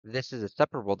This is a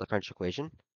separable differential equation,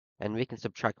 and we can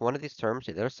subtract one of these terms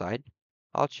to the other side.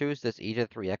 I'll choose this e to the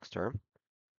 3x term,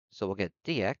 so we'll get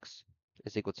dx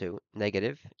is equal to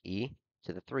negative e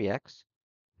to the 3x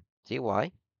dy.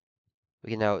 We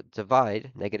can now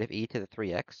divide negative e to the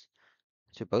 3x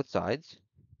to both sides,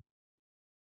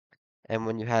 and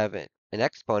when you have an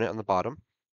exponent on the bottom,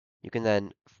 you can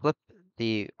then flip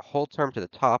the whole term to the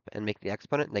top and make the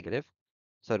exponent negative.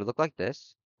 So it'll look like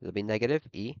this. It'll be negative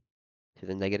e to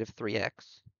the negative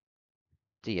 3x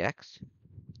dx.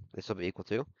 This will be equal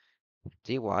to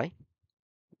dy.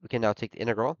 We can now take the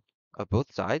integral of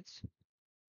both sides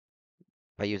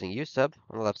by using u sub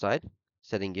on the left side,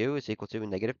 setting u is equal to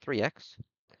negative 3x.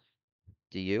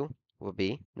 Du will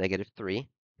be negative 3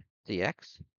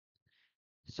 dx.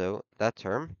 So that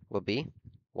term will be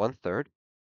 1/3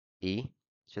 e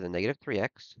to the negative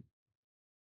 3x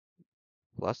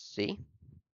plus c,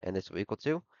 and this will equal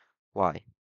to y.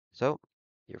 So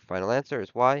your final answer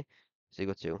is y is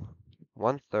equal to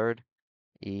 1/3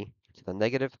 e to the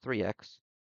negative 3x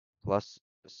plus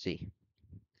c.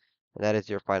 And that is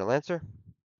your final answer.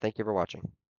 Thank you for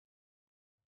watching.